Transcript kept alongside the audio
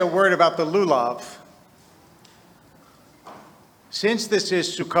A word about the lulav. Since this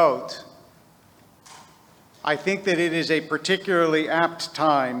is Sukkot, I think that it is a particularly apt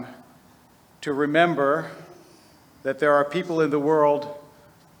time to remember that there are people in the world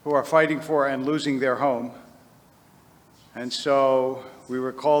who are fighting for and losing their home. And so we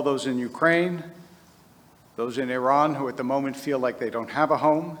recall those in Ukraine, those in Iran who at the moment feel like they don't have a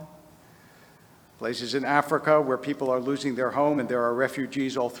home, places in Africa where people are losing their home and there are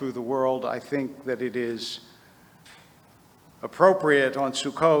refugees all through the world. I think that it is appropriate on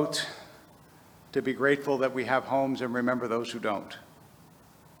Sukkot to be grateful that we have homes and remember those who don't.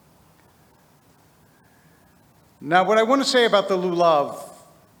 Now, what I want to say about the lulav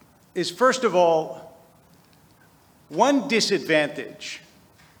is, first of all, one disadvantage,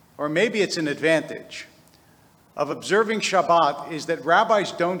 or maybe it's an advantage, of observing Shabbat is that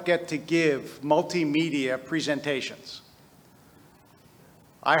rabbis don't get to give multimedia presentations.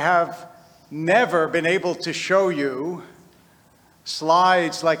 I have never been able to show you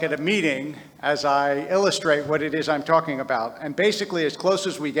slides like at a meeting as I illustrate what it is I'm talking about. And basically, as close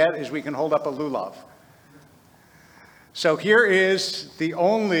as we get is we can hold up a lulav. So here is the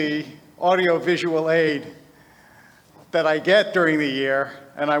only audio-visual aid that I get during the year,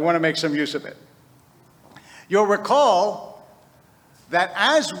 and I want to make some use of it. You'll recall that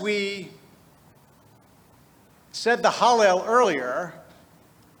as we said the Hallel earlier,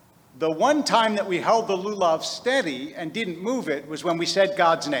 the one time that we held the lulav steady and didn't move it was when we said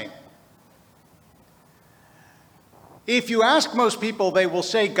God's name. If you ask most people, they will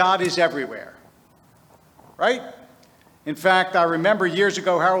say God is everywhere, right? In fact, I remember years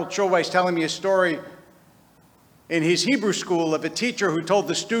ago Harold Schulweis telling me a story in his Hebrew school of a teacher who told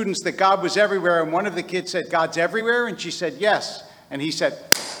the students that God was everywhere, and one of the kids said, "God's everywhere?" And she said, "Yes." And he said,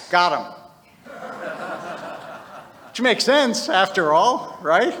 "Got him." Which makes sense after all,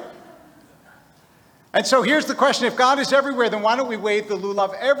 right? And so here's the question: if God is everywhere, then why don't we wave the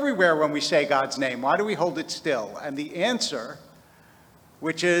lulav everywhere when we say God's name? Why do we hold it still? And the answer,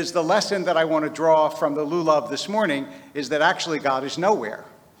 which is the lesson that I want to draw from the lulav this morning, is that actually God is nowhere.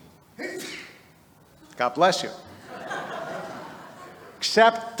 God bless you.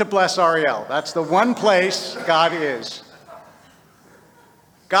 Except to bless Ariel. That's the one place God is.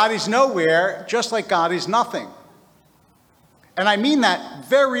 God is nowhere, just like God is nothing. And I mean that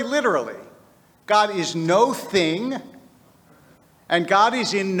very literally. God is no thing, and God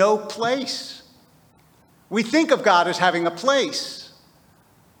is in no place. We think of God as having a place.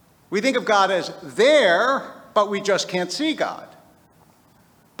 We think of God as there, but we just can't see God.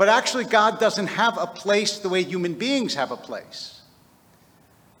 But actually, God doesn't have a place the way human beings have a place.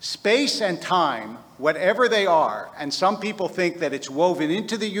 Space and time, whatever they are, and some people think that it's woven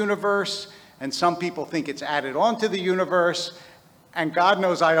into the universe, and some people think it's added onto the universe, and God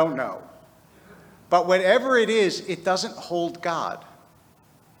knows I don't know. But whatever it is, it doesn't hold God.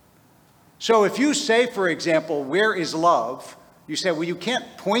 So if you say, for example, where is love? You say, well, you can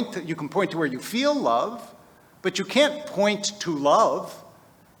point to where you feel love, but you can't point to love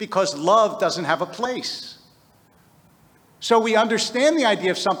because love doesn't have a place. So we understand the idea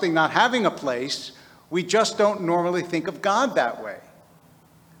of something not having a place, we just don't normally think of God that way.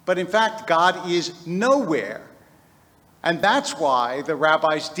 But in fact, God is nowhere. And that's why the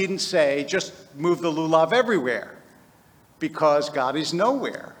rabbis didn't say, just move the lulav everywhere, because God is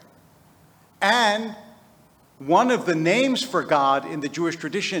nowhere. And one of the names for God in the Jewish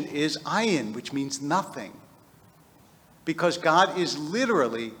tradition is ayin, which means nothing, because God is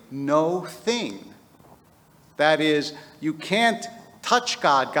literally no thing. That is, you can't touch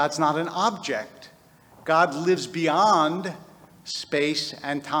God. God's not an object. God lives beyond space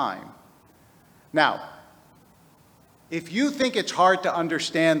and time. Now, if you think it's hard to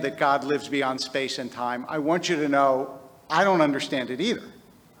understand that God lives beyond space and time, I want you to know I don't understand it either.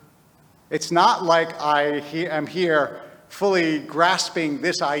 It's not like I am here fully grasping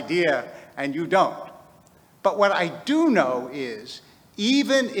this idea and you don't. But what I do know is,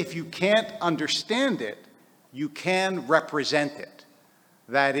 even if you can't understand it, you can represent it.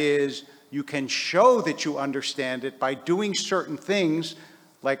 That is, you can show that you understand it by doing certain things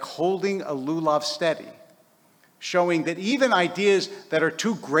like holding a lulav steady, showing that even ideas that are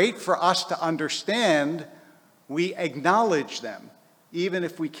too great for us to understand, we acknowledge them, even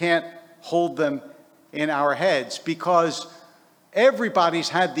if we can't hold them in our heads, because everybody's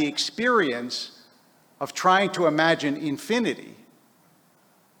had the experience of trying to imagine infinity,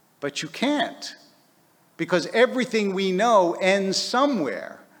 but you can't, because everything we know ends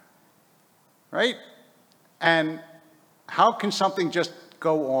somewhere, right? And how can something just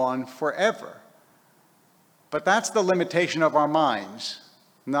go on forever? But that's the limitation of our minds.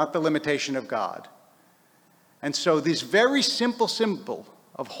 not the limitation of God. And so this very simple symbol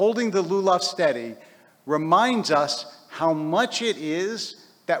of holding the lulav steady reminds us how much it is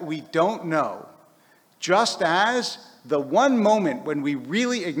that we don't know. Just as the one moment when we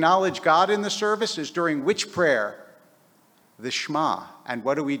really acknowledge God in the service is during which prayer? The Shema. And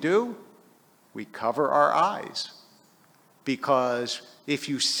what do? We cover our eyes. Because if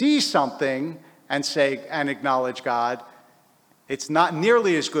you see something and say and acknowledge God, it's not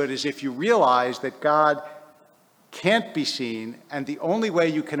nearly as good as if you realize that God can't be seen, and the only way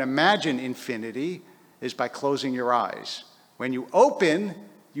you can imagine infinity is by closing your eyes. When you open,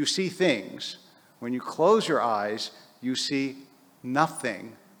 you see things. When you close your eyes, you see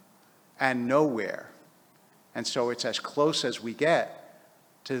nothing and nowhere. And so it's as close as we get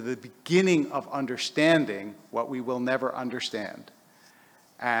to the beginning of understanding what we will never understand.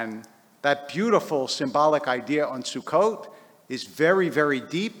 And that beautiful symbolic idea on Sukkot is very, very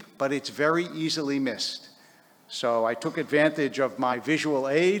deep, but it's very easily missed. So I took advantage of my visual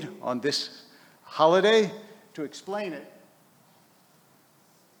aid on this holiday to explain it.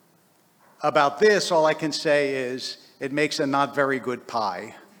 About this, all I can say is it makes a not very good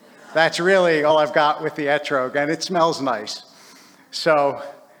pie. That's really all I've got with the etrog, and it smells nice. So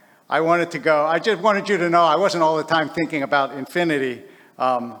I just wanted you to know I wasn't all the time thinking about infinity.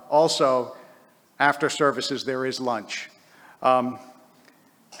 Also, after services, there is lunch.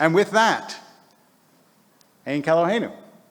 And with that, Ein Kelohenu.